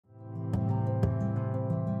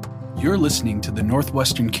You're listening to the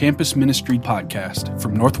Northwestern Campus Ministry podcast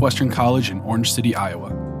from Northwestern College in Orange City, Iowa.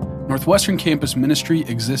 Northwestern Campus Ministry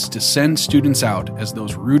exists to send students out as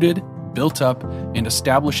those rooted, built up, and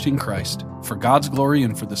established in Christ for God's glory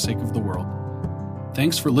and for the sake of the world.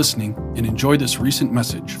 Thanks for listening and enjoy this recent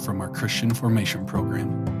message from our Christian Formation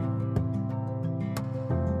Program.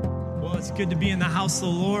 It's good to be in the house of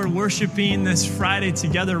the Lord, worshiping this Friday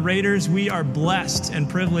together. Raiders, we are blessed and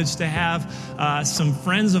privileged to have some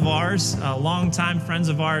friends of ours, longtime friends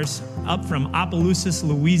of ours, up from Opelousas,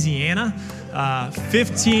 Louisiana.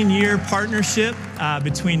 15-year partnership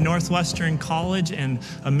between Northwestern College and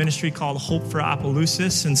a ministry called Hope for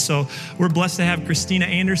Opelousas. And so we're blessed to have Christina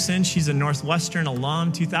Anderson. She's a Northwestern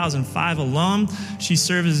alum, 2005 alum. She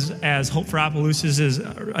serves as Hope for Opelousas'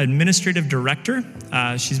 administrative director.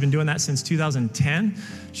 She's been doing that since 2010.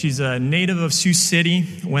 She's a native of Sioux City,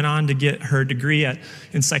 went on to get her degree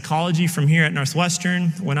in psychology from here at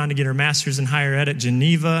Northwestern, went on to get her master's in higher ed at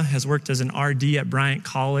Geneva, has worked as an RD at Bryant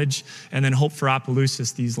College, and then Hope for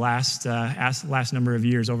Opelousas these last number of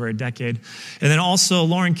years, over a decade. And then also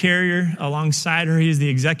Loren Carreire, alongside her, he is the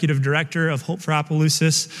executive director of Hope for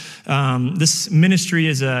Opelousas. This ministry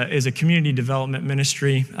is a community development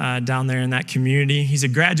ministry down there in that community. He's a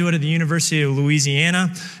graduate of the University of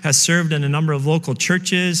Louisiana, has served in a number of local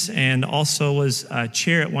churches, and also was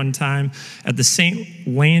chair at one time at the St.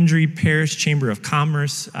 Landry Parish Chamber of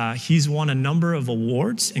Commerce. He's won a number of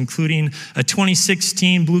awards, including a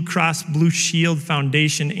 2016 Blue Cross Blue Shield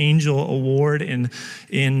Foundation Angel Award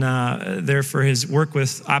in there for his work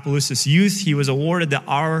with Opelousas Youth. He was awarded the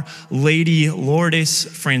Our Lady Lourdes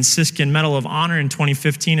Franciscan Medal of Honor in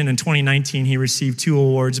 2015, and in 2019 he received 2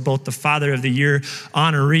 awards, both the Father of the Year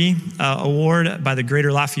Honoree Award by the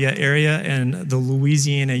Greater Lafayette area and the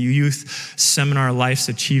Louisiana Youth Seminar Life's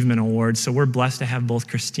Achievement Award. So we're blessed to have both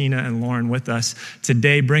Christina and Loren with us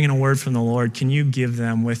today, bringing a word from the Lord. Can you give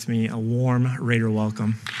them with me a warm Raider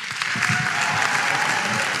welcome?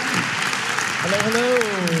 Hello.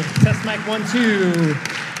 Test mic 1, 2.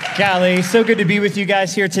 Golly, so good to be with you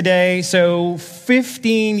guys here today. So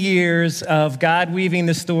 15 years of God weaving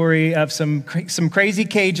the story of some crazy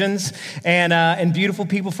Cajuns and beautiful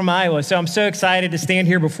people from Iowa. So I'm so excited to stand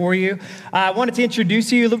here before you. I wanted to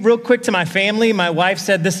introduce you real quick to my family. My wife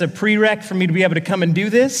said this is a prereq for me to be able to come and do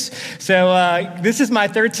this. So this is my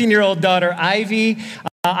 13-year-old daughter, Ivy.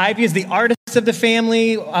 Ivy is the artist of the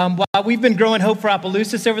family. While we've been growing Hope for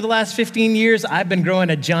Opelousas over the last 15 years, I've been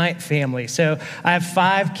growing a giant family. So I have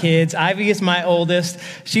 5 kids. Ivy is my oldest.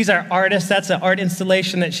 She's our artist. That's an art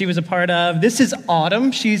installation that she was a part of. This is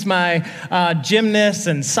Autumn. She's my gymnast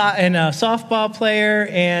and softball player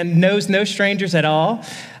and knows no strangers at all.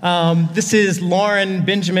 This is Loren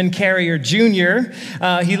Benjamin Carrier Jr.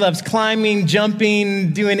 He loves climbing,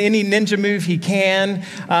 jumping, doing any ninja move he can.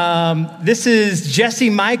 This is Jesse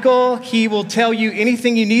Michael. He will tell you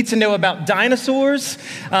anything you need to know about dinosaurs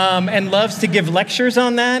and loves to give lectures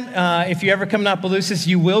on that. If you ever come to Opelousas,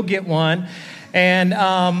 you will get one. And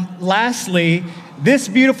lastly, this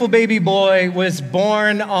beautiful baby boy was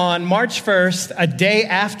born on March 1st, a day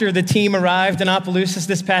after the team arrived in Opelousas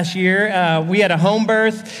this past year. We had a home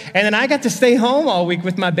birth, and then I got to stay home all week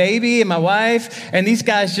with my baby and my wife, and these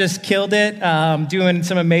guys just killed it, doing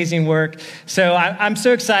some amazing work. So I'm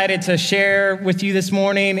so excited to share with you this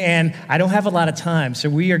morning, and I don't have a lot of time, so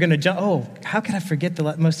we are going to jump. Oh, how could I forget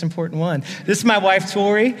the most important one? This is my wife,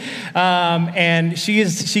 Tori, and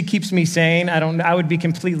she keeps me sane. I would be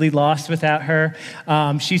completely lost without her.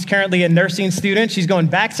 She's currently a nursing student. She's going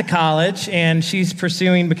back to college, and she's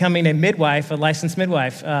pursuing becoming a midwife, a licensed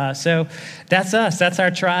midwife. So that's us. That's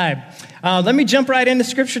our tribe. Let me jump right into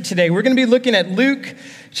Scripture today. We're going to be looking at Luke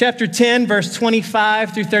chapter 10, verse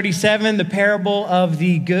 25 through 37, the parable of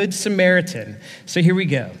the Good Samaritan. So here we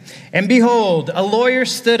go. And behold, a lawyer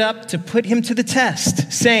stood up to put him to the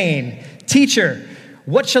test, saying, "Teacher,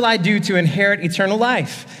 what shall I do to inherit eternal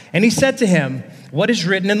life?" And he said to him, "What is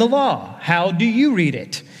written in the law? How do you read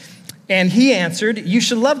it?" And he answered, "You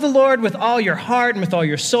shall love the Lord with all your heart and with all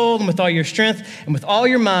your soul and with all your strength and with all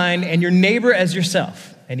your mind, and your neighbor as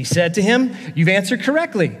yourself." And he said to him, "You've answered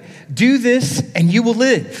correctly. Do this and you will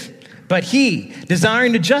live." But he,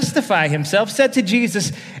 desiring to justify himself, said to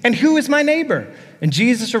Jesus, "And who is my neighbor?" And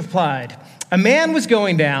Jesus replied, "A man was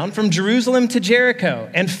going down from Jerusalem to Jericho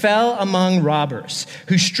and fell among robbers,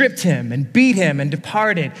 who stripped him and beat him and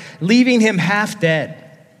departed, leaving him half dead.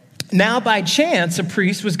 Now by chance a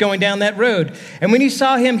priest was going down that road, and when he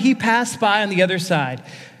saw him, he passed by on the other side.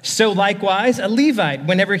 So likewise a Levite,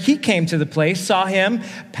 whenever he came to the place, saw him,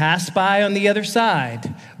 passed by on the other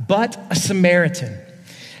side. But a Samaritan,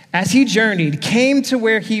 as he journeyed, came to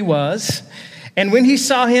where he was, And when he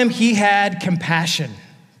saw him, he had compassion.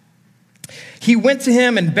 He went to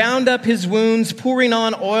him and bound up his wounds, pouring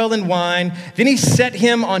on oil and wine. Then he set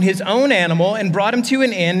him on his own animal and brought him to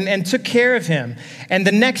an inn and took care of him. And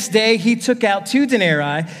the next day he took out 2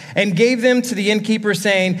 denarii and gave them to the innkeeper,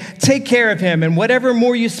 saying, "Take care of him, and whatever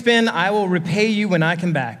more you spend, I will repay you when I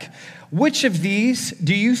come back." Which of these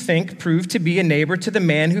do you think proved to be a neighbor to the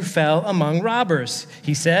man who fell among robbers?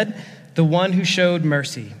 He said, "The one who showed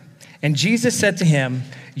mercy." And Jesus said to him,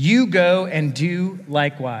 "You go and do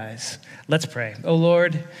likewise." Let's pray. Oh,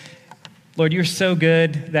 Lord, you're so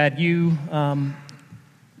good that you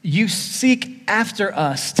seek after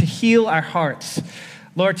us to heal our hearts.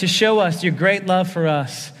 Lord, to show us your great love for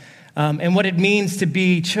us and what it means to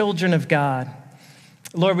be children of God.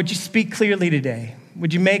 Lord, would you speak clearly today?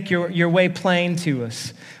 Would you make your way plain to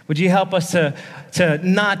us? Would you help us to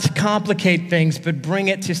not complicate things, but bring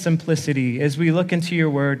it to simplicity as we look into your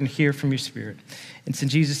word and hear from your Spirit? It's in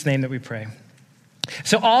Jesus' name that we pray.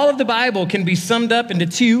 So all of the Bible can be summed up into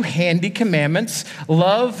 2 handy commandments: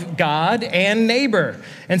 love God and neighbor.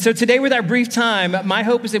 And so today, with our brief time, my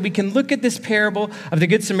hope is that we can look at this parable of the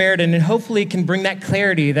Good Samaritan and hopefully can bring that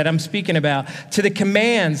clarity that I'm speaking about to the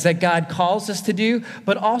commands that God calls us to do,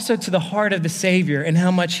 but also to the heart of the Savior and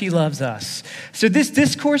how much he loves us. So this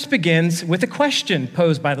discourse begins with a question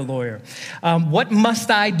posed by the lawyer. What must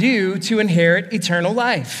I do to inherit eternal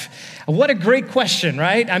life? What a great question,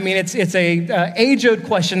 right? I mean, it's a age-old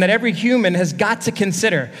question that every human has got to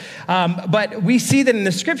consider. But we see that in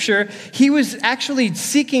the scripture, he was actually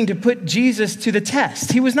seeking to put Jesus to the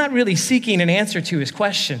test. He was not really seeking an answer to his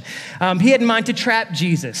question. He had in mind to trap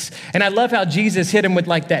Jesus. And I love how Jesus hit him with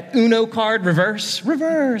like that Uno card,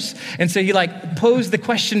 reverse. And so he like posed the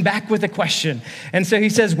question back with a question. And so he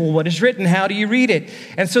says, well, what is written? How do you read it?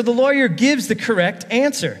 And so the lawyer gives the correct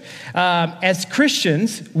answer. As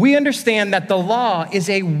Christians, we understand that the law is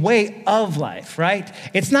a way of life, right?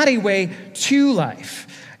 It's not a way to life.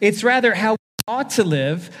 It's rather how we ought to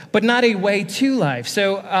live, but not a way to life.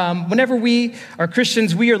 So whenever we are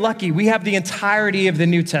Christians, we are lucky. We have the entirety of the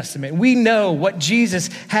New Testament. We know what Jesus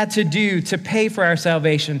had to do to pay for our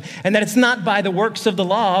salvation, and that it's not by the works of the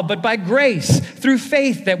law, but by grace through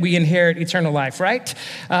faith that we inherit eternal life, right?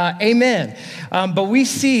 Amen. But we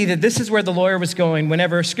see that this is where the lawyer was going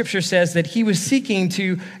whenever Scripture says that he was seeking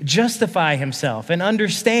to justify himself and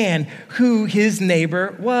understand who his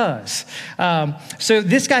neighbor was. So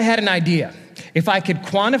this guy had an idea. If I could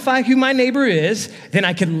quantify who my neighbor is, then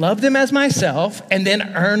I could love them as myself and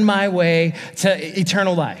then earn my way to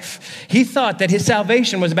eternal life. He thought that his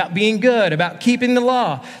salvation was about being good, about keeping the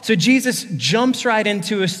law. So Jesus jumps right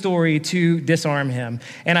into a story to disarm him.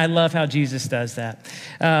 And I love how Jesus does that.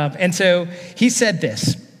 And so he said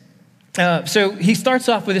this. So he starts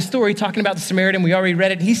off with a story talking about the Samaritan. We already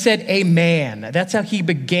read it. He said, a man. That's how he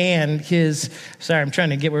began his, I'm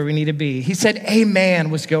trying to get where we need to be. He said, a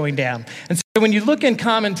man was going down. And so when you look in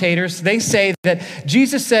commentators, they say that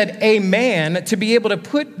Jesus said a man to be able to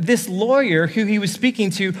put this lawyer who he was speaking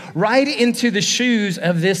to right into the shoes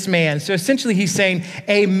of this man. So essentially he's saying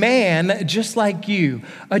a man just like you,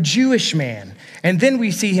 a Jewish man. And then we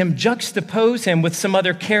see him juxtapose him with some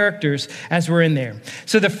other characters as we're in there.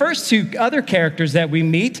 So the first 2 other characters that we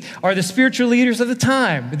meet are the spiritual leaders of the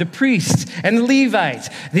time, the priests and the Levites.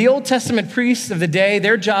 The Old Testament priests of the day,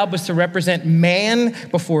 their job was to represent man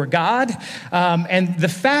before God. And the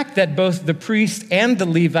fact that both the priest and the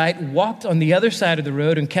Levite walked on the other side of the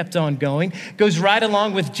road and kept on going goes right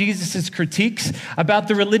along with Jesus's critiques about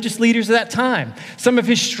the religious leaders of that time. Some of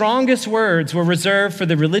his strongest words were reserved for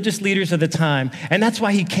the religious leaders of the time. And that's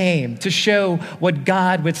why he came, to show what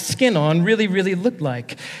God with skin on really, really looked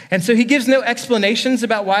like. And so he gives no explanations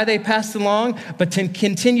about why they passed along, but to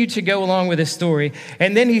continue to go along with his story.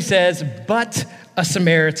 And then he says, but a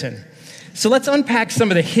Samaritan. So let's unpack some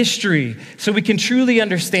of the history so we can truly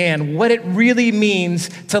understand what it really means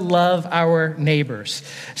to love our neighbors.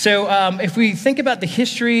 So if we think about the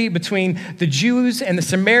history between the Jews and the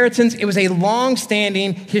Samaritans, it was a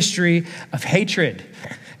long-standing history of hatred.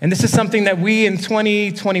 And this is something that we in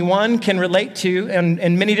 2021 can relate to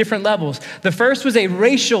in many different levels. The first was a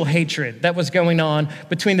racial hatred that was going on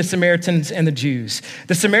between the Samaritans and the Jews.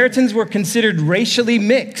 The Samaritans were considered racially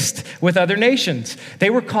mixed with other nations. They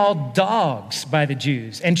were called dogs by the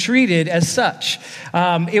Jews and treated as such.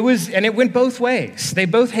 It went both ways. They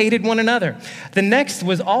both hated one another. The next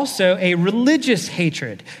was also a religious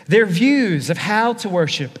hatred. Their views of how to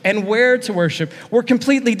worship and where to worship were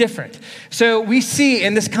completely different. So we see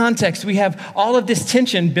in this context, we have all of this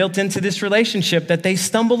tension built into this relationship that they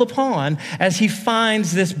stumble upon as he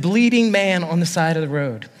finds this bleeding man on the side of the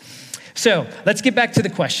road. So let's get back to the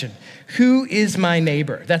question. Who is my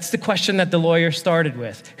neighbor? That's the question that the lawyer started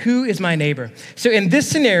with. Who is my neighbor? So in this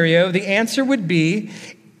scenario, the answer would be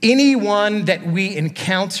anyone that we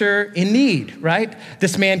encounter in need, right?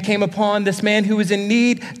 This man came upon this man who was in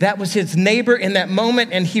need. That was his neighbor in that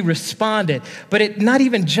moment, and he responded. But not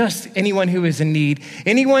even just anyone who is in need.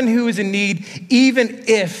 Anyone who is in need, even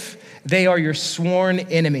if they are your sworn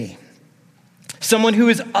enemy. Someone who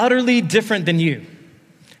is utterly different than you.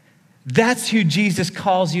 That's who Jesus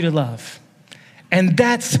calls you to love. And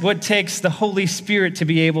that's what takes the Holy Spirit to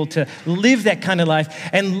be able to live that kind of life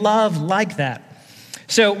and love like that.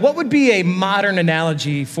 So what would be a modern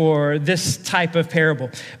analogy for this type of parable?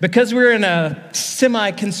 Because we're in a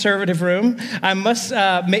semi-conservative room, I must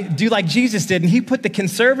do like Jesus did, and he put the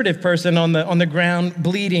conservative person on the ground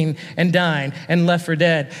bleeding and dying and left for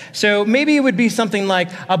dead. So maybe it would be something like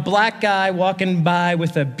a black guy walking by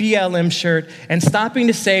with a BLM shirt and stopping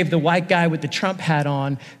to save the white guy with the Trump hat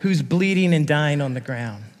on who's bleeding and dying on the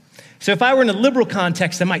ground. So if I were in a liberal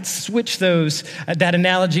context, I might switch that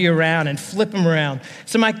analogy around and flip them around.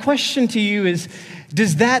 So my question to you is,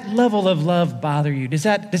 does that level of love bother you? Is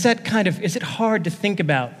it hard to think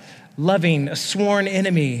about loving a sworn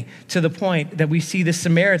enemy to the point that we see the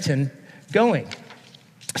Samaritan going?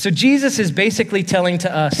 So Jesus is basically telling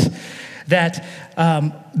to us that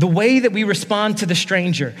the way that we respond to the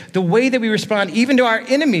stranger, the way that we respond even to our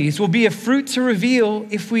enemies will be a fruit to reveal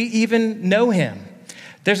if we even know him.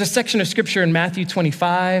 There's a section of scripture in Matthew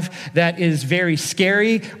 25 that is very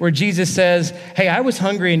scary, where Jesus says, hey, I was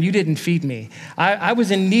hungry and you didn't feed me. I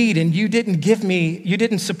was in need and you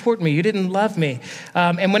didn't support me, you didn't love me.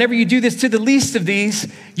 And whenever you do this to the least of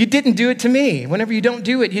these, you didn't do it to me. Whenever you don't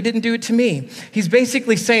do it, you didn't do it to me. He's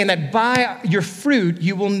basically saying that by your fruit,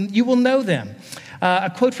 you will know them.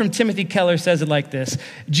 A quote from Timothy Keller says it like this: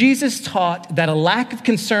 Jesus taught that a lack of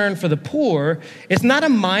concern for the poor is not a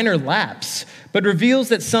minor lapse, but reveals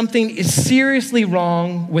that something is seriously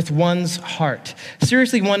wrong with one's heart,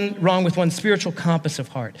 wrong with one's spiritual compass of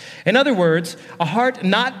heart. In other words, a heart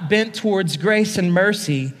not bent towards grace and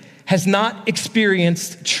mercy has not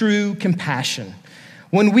experienced true compassion.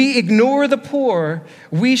 When we ignore the poor,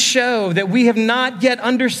 we show that we have not yet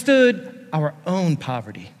understood our own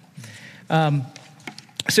poverty.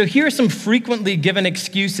 So here are some frequently given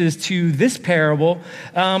excuses to this parable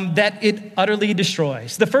that it utterly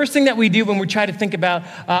destroys. The first thing that we do when we try to think about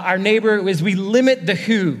our neighbor is we limit the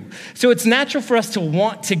who. So it's natural for us to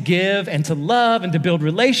want to give and to love and to build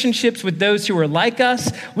relationships with those who are like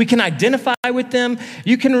us. We can identify with them.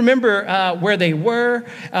 You can remember where they were.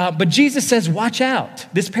 But Jesus says, watch out.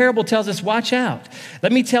 This parable tells us, watch out.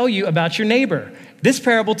 Let me tell you about your neighbor. This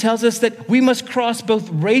parable tells us that we must cross both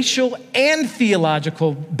racial and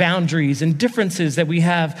theological boundaries and differences that we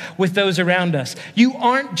have with those around us. You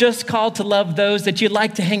aren't just called to love those that you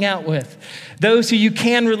like to hang out with, those who you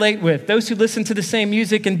can relate with, those who listen to the same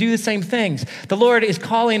music and do the same things. The Lord is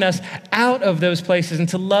calling us out of those places and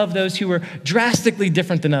to love those who are drastically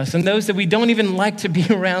different than us and those that we don't even like to be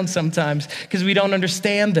around sometimes because we don't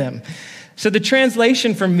understand them. So the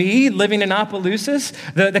translation for me, living in Opelousas,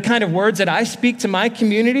 the kind of words that I speak to my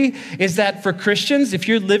community is that for Christians, if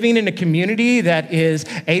you're living in a community that is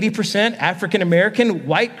 80% African-American,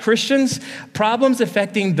 white Christians, problems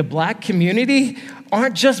affecting the black community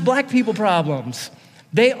aren't just black people problems.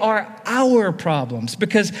 They are our problems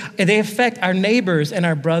because they affect our neighbors and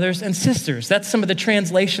our brothers and sisters. That's some of the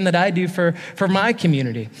translation that I do for my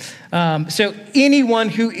community. So anyone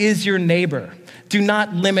who is your neighbor, do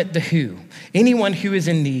not limit the who. Anyone who is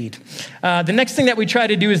in need. The next thing that we try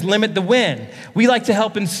to do is limit the when. We like to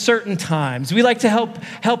help in certain times. We like to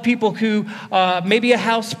help people who maybe a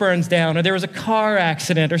house burns down or there was a car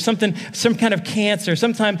accident or something, some kind of cancer.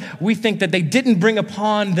 Sometimes we think that they didn't bring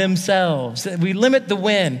upon themselves. We limit the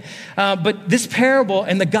when. But this parable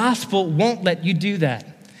and the gospel won't let you do that.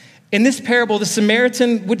 In this parable, the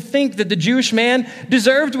Samaritan would think that the Jewish man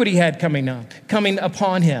deserved what he had coming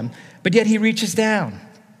upon him, but yet he reaches down.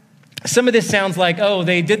 Some of this sounds like, oh,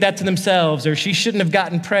 they did that to themselves, or she shouldn't have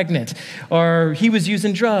gotten pregnant, or he was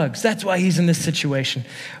using drugs. That's why he's in this situation.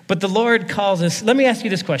 But the Lord calls us. Let me ask you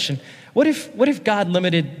this question. What if God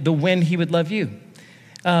limited the when he would love you?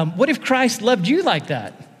 What if Christ loved you like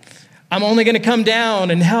that? I'm only going to come down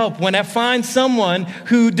and help when I find someone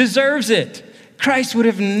who deserves it. Christ would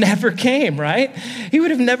have never came, right? He would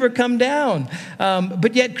have never come down.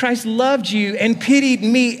 But yet Christ loved you and pitied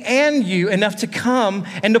me and you enough to come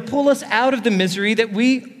and to pull us out of the misery that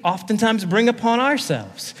we oftentimes bring upon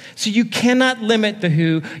ourselves. So you cannot limit the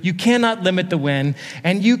who, you cannot limit the when,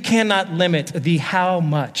 and you cannot limit the how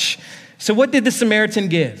much. So what did the Samaritan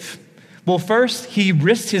give? Well, first, he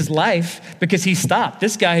risked his life because he stopped.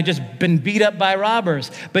 This guy had just been beat up by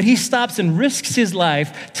robbers, but he stops and risks his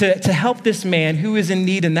life to help this man who is in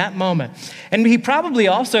need in that moment. And he probably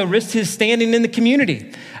also risked his standing in the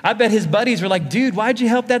community. I bet his buddies were like, dude, why'd you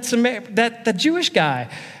help that Jewish guy?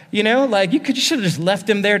 You know, like you should have just left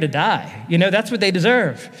him there to die. You know, that's what they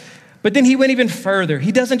deserve. But then he went even further.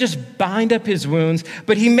 He doesn't just bind up his wounds,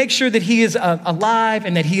 but he makes sure that he is alive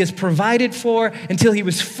and that he is provided for until he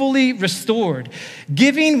was fully restored.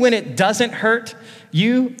 Giving when it doesn't hurt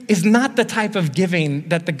you is not the type of giving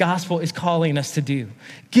that the gospel is calling us to do.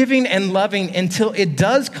 Giving and loving until it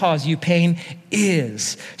does cause you pain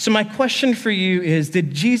is. So my question for you is,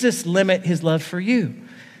 did Jesus limit his love for you?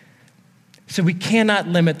 So we cannot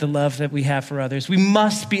limit the love that we have for others. We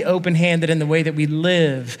must be open-handed in the way that we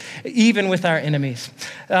live, even with our enemies.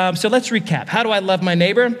 So let's recap. How do I love my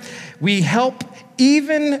neighbor? We help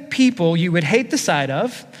even people you would hate the sight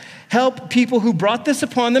of, help people who brought this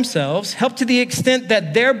upon themselves, help to the extent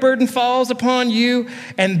that their burden falls upon you,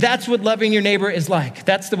 and that's what loving your neighbor is like.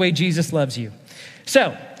 That's the way Jesus loves you.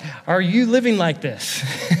 So, are you living like this?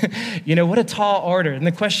 You know, what a tall order. And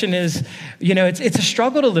the question is, you know, it's a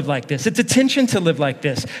struggle to live like this. It's a tension to live like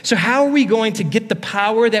this. So how are we going to get the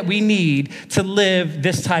power that we need to live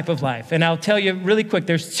this type of life? And I'll tell you really quick,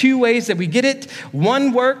 there's two ways that we get it.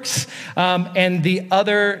 One works and the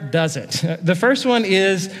other doesn't. The first one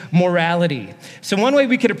is morality. So one way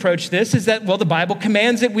we could approach this is that, well, the Bible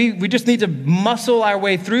commands it. We just need to muscle our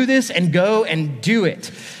way through this and go and do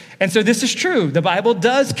it. And so this is true. The Bible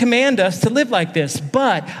does command us to live like this.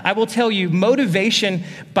 But I will tell you, motivation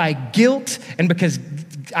by guilt and because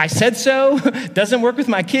I said so doesn't work with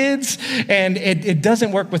my kids, and it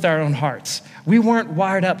doesn't work with our own hearts. We weren't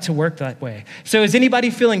wired up to work that way. So is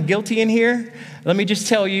anybody feeling guilty in here? Let me just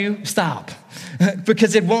tell you, stop.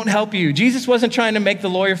 Because it won't help you. Jesus wasn't trying to make the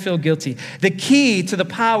lawyer feel guilty. The key to the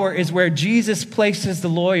power is where Jesus places the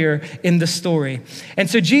lawyer in the story. And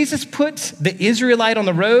so Jesus puts the Israelite on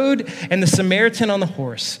the road and the Samaritan on the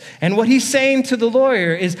horse. And what he's saying to the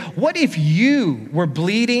lawyer is, what if you were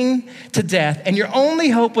bleeding to death and your only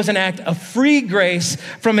hope was an act of free grace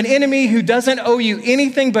from an enemy who doesn't owe you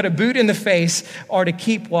anything but a boot in the face, or to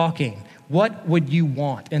keep walking? What would you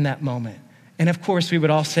want in that moment? And of course, we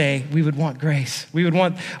would all say we would want grace. We would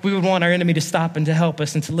want our enemy to stop and to help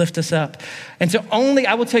us and to lift us up. And so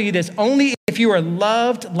I will tell you this, only if you are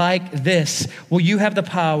loved like this will you have the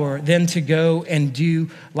power then to go and do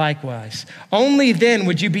likewise. Only then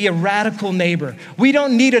would you be a radical neighbor. We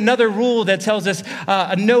don't need another rule that tells us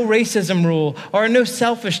a no racism rule or a no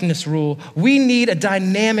selfishness rule. We need a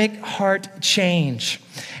dynamic heart change.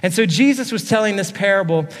 And so Jesus was telling this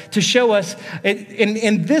parable to show us,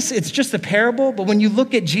 in this, it's just a parable, but when you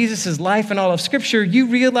look at Jesus' life and all of Scripture, you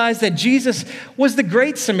realize that Jesus was the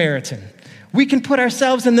great Samaritan. We can put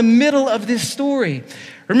ourselves in the middle of this story.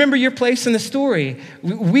 Remember your place in the story.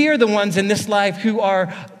 We are the ones in this life who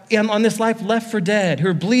are on this life left for dead, who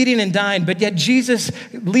are bleeding and dying, but yet Jesus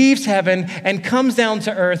leaves heaven and comes down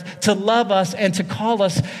to earth to love us and to call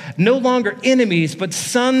us no longer enemies, but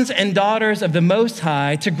sons and daughters of the Most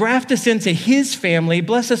High, to graft us into his family,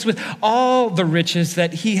 bless us with all the riches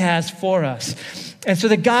that he has for us. And so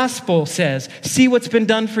the gospel says, see what's been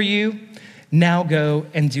done for you? Now go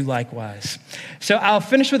and do likewise. So I'll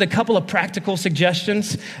finish with a couple of practical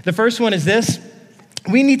suggestions. The first one is this.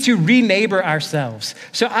 We need to re-neighbor ourselves.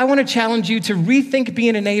 So I want to challenge you to rethink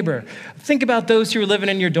being a neighbor. Think about those who are living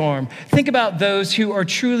in your dorm. Think about those who are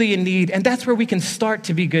truly in need. And that's where we can start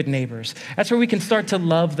to be good neighbors. That's where we can start to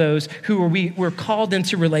love those who we're called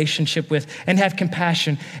into relationship with and have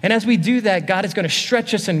compassion. And as we do that, God is going to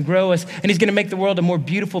stretch us and grow us, and he's going to make the world a more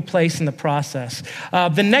beautiful place in the process.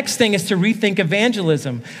 The next thing is to rethink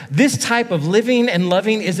evangelism. This type of living and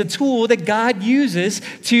loving is a tool that God uses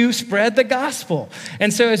to spread the gospel.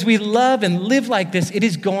 And so as we love and live like this, it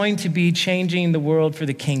is going to be changing the world for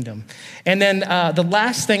the kingdom. And then the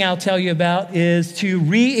last thing I'll tell you about is to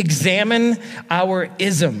re-examine our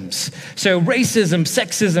isms. So racism,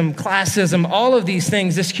 sexism, classism, all of these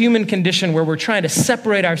things, this human condition where we're trying to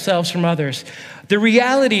separate ourselves from others. The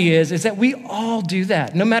reality is that we all do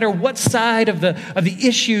that. No matter what side of the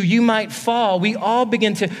issue you might fall, we all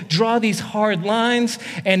begin to draw these hard lines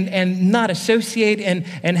and not associate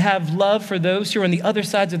and have love for those who are on the other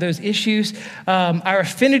sides of those issues. Our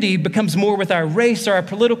affinity becomes more with our race or our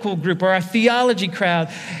political group or our theology crowd.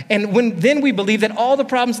 And then we believe that all the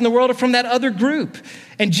problems in the world are from that other group.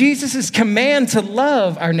 And Jesus' command to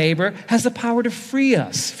love our neighbor has the power to free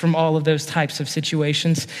us from all of those types of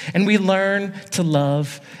situations. And we learn to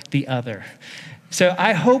love the other. So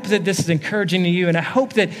I hope that this is encouraging to you, and I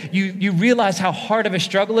hope that you realize how hard of a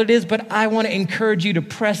struggle it is, but I want to encourage you to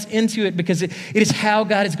press into it because it is how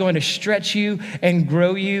God is going to stretch you and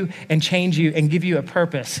grow you and change you and give you a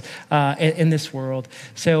purpose in this world.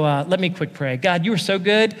 So let me quick pray. God, you are so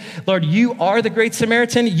good. Lord, you are the great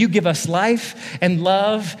Samaritan. You give us life and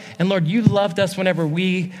love, and Lord, you loved us whenever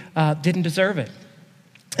we didn't deserve it.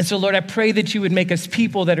 And so, Lord, I pray that you would make us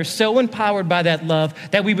people that are so empowered by that love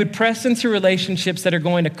that we would press into relationships that are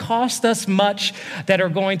going to cost us much, that are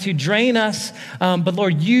going to drain us. But,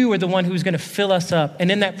 Lord, you are the one who's going to fill us up. And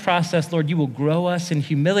in that process, Lord, you will grow us in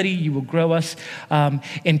humility. You will grow us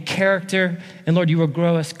in character. And, Lord, you will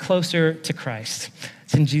grow us closer to Christ.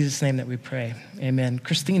 It's in Jesus' name that we pray. Amen.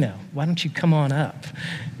 Christina, why don't you come on up?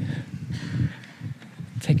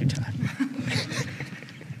 Take your time.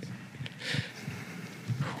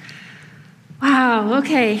 Wow,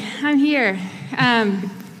 okay, I'm here.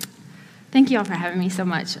 Thank you all for having me so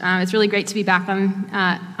much. It's really great to be back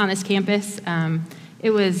on this campus.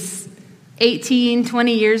 It was 18,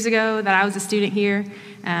 20 years ago that I was a student here.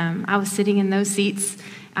 I was sitting in those seats,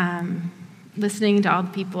 listening to all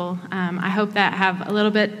the people. I hope that have a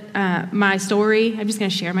little bit my story. I'm just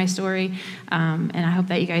going to share my story, and I hope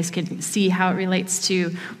that you guys can see how it relates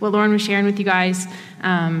to what Loren was sharing with you guys,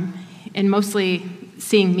 and mostly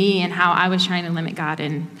seeing me and how I was trying to limit God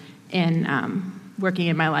in working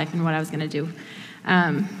in my life and what I was going to do.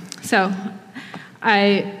 So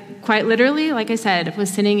I quite literally, like I said, was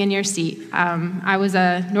sitting in your seat. I was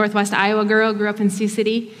a Northwest Iowa girl, grew up in Sioux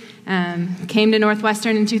City, came to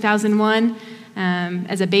Northwestern in 2001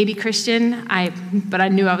 as a baby Christian, but I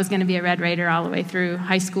knew I was going to be a Red Raider all the way through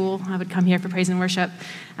high school. I would come here for praise and worship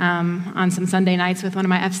on some Sunday nights with one of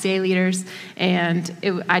my FCA leaders,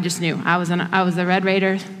 and I just knew I was a Red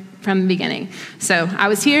Raider from the beginning. So I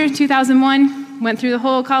was here in 2001, went through the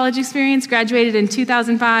whole college experience, graduated in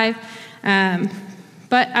 2005,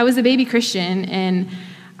 but I was a baby Christian, and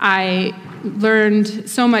I learned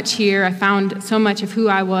so much here. I found so much of who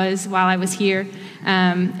I was while I was here.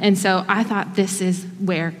 And so I thought, this is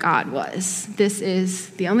where God was. This is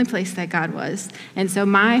the only place that God was. And so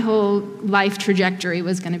my whole life trajectory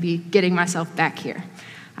was going to be getting myself back here.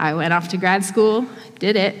 I went off to grad school,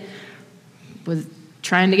 did it, was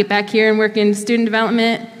trying to get back here and work in student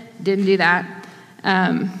development, didn't do that.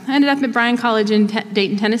 I ended up at Bryan College in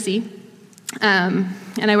Dayton, Tennessee, and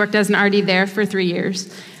I worked as an RD there for 3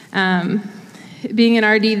 years. Being an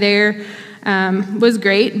RD there was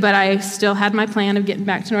great, but I still had my plan of getting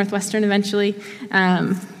back to Northwestern eventually,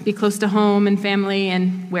 be close to home and family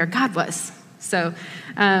and where God was. So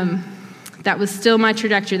that was still my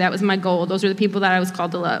trajectory. That was my goal. Those are the people that I was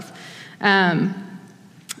called to love.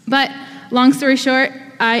 But long story short,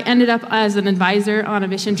 I ended up as an advisor on a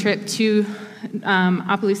mission trip to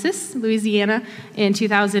Opelousas, Louisiana in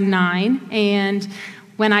 2009, and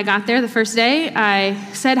when I got there the first day, I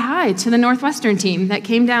said hi to the Northwestern team that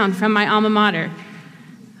came down from my alma mater.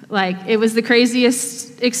 Like, it was the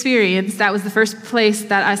craziest experience. That was the first place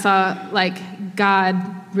that I saw, like, God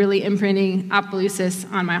really imprinting Opelousas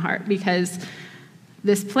on my heart, because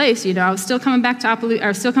this place, I was still coming back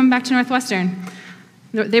to Northwestern.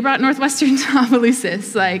 They brought Northwestern to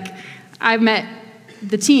Opelousas. Like, I met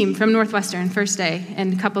the team from Northwestern first day,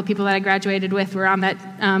 and a couple of people that I graduated with were on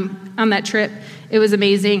that trip. It was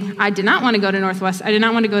amazing. I did not want to go to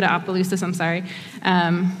Opelousas, I'm sorry.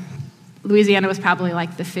 Louisiana was probably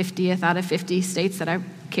like the 50th out of 50 states that I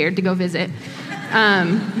cared to go visit.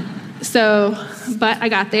 But I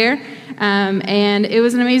got there, and it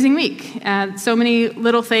was an amazing week. So many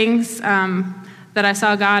little things that I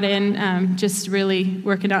saw God in, just really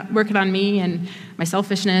working on me and my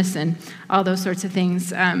selfishness and all those sorts of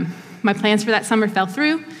things. My plans for that summer fell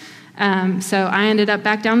through, so I ended up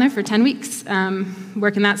back down there for 10 weeks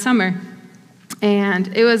working that summer. And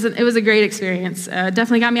it was a great experience.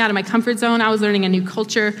 Definitely got me out of my comfort zone. I was learning a new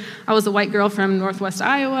culture. I was a white girl from Northwest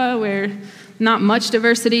Iowa, where not much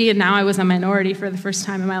diversity, and now I was a minority for the first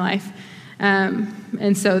time in my life.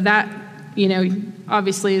 And so that,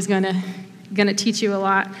 obviously is going to teach you a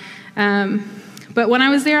lot. But when I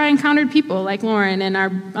was there, I encountered people like Loren and our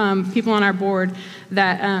people on our board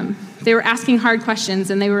that they were asking hard questions,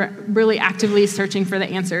 and they were really actively searching for the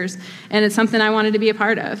answers. And it's something I wanted to be a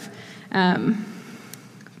part of.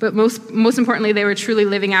 But most importantly, they were truly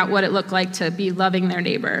living out what it looked like to be loving their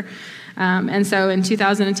neighbor. And so in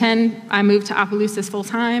 2010, I moved to Opelousas full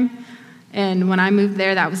time. And when I moved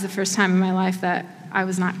there, that was the first time in my life that I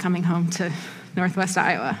was not coming home to Northwest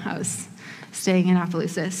Iowa. I was staying in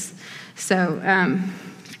Opelousas. So,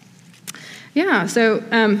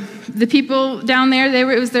 the people down there, they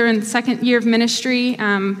were in the second year of ministry.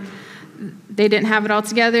 They didn't have it all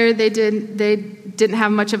together. They didn't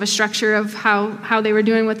have much of a structure of how they were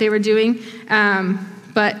doing what they were doing.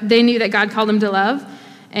 But they knew that God called them to love.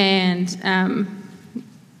 And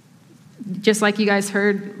just like you guys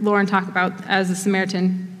heard Loren talk about, as a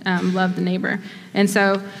Samaritan loved the neighbor. And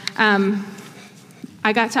so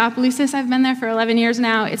I got to Opelousas. I've been there for 11 years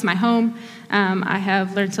now. It's my home. I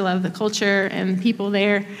have learned to love the culture and people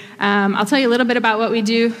there. I'll tell you a little bit about what we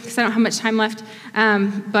do, because I don't have much time left.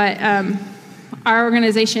 But our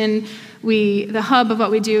organization, the hub of what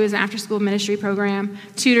we do is an after-school ministry program,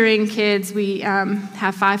 tutoring kids. We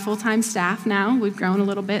have 5 full-time staff now. We've grown a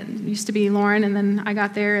little bit. It used to be Loren, and then I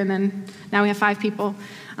got there, and then now we have 5 people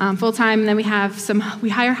full-time. And then we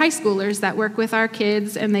hire high schoolers that work with our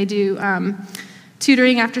kids, and they do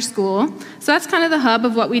tutoring after school. So that's kind of the hub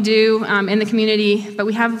of what we do in the community, but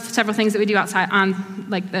we have several things that we do outside on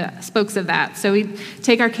like the spokes of that. So we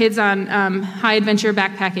take our kids on high adventure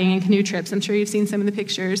backpacking and canoe trips. I'm sure you've seen some of the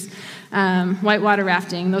pictures. Whitewater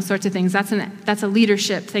rafting, those sorts of things. That's a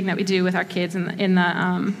leadership thing that we do with our kids in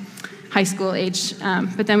the high school age.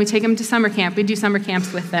 But then we take them to summer camp. We do summer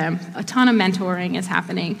camps with them. A ton of mentoring is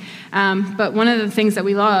happening. But one of the things that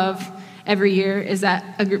we love every year is that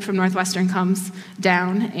a group from Northwestern comes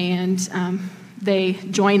down and they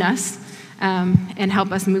join us and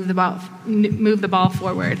help us move the ball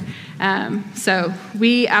forward. So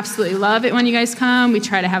we absolutely love it when you guys come. We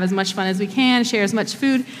try to have as much fun as we can, share as much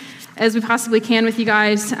food as we possibly can with you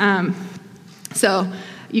guys. So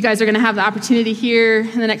you guys are going to have the opportunity here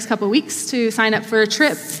in the next couple of weeks to sign up for a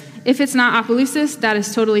trip. If it's not Opelousas, that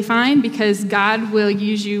is totally fine, because God will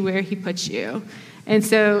use you where he puts you. And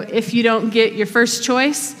so if you don't get your first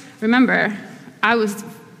choice, remember,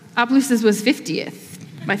 Opelousas was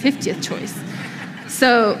my 50th choice.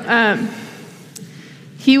 So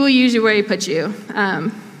he will use you where he puts you.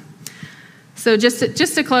 So just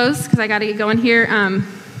to close, because I got to get going here.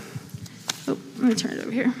 Let me turn it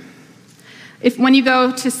over here. When you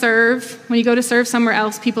go to serve somewhere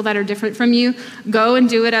else, people that are different from you, go and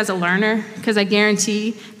do it as a learner, because I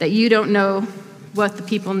guarantee that you don't know what the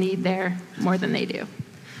people need there more than they do.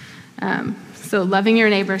 So loving your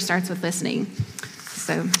neighbor starts with listening.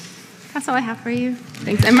 So that's all I have for you.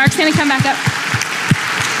 Thanks. And Mark's going to come back up.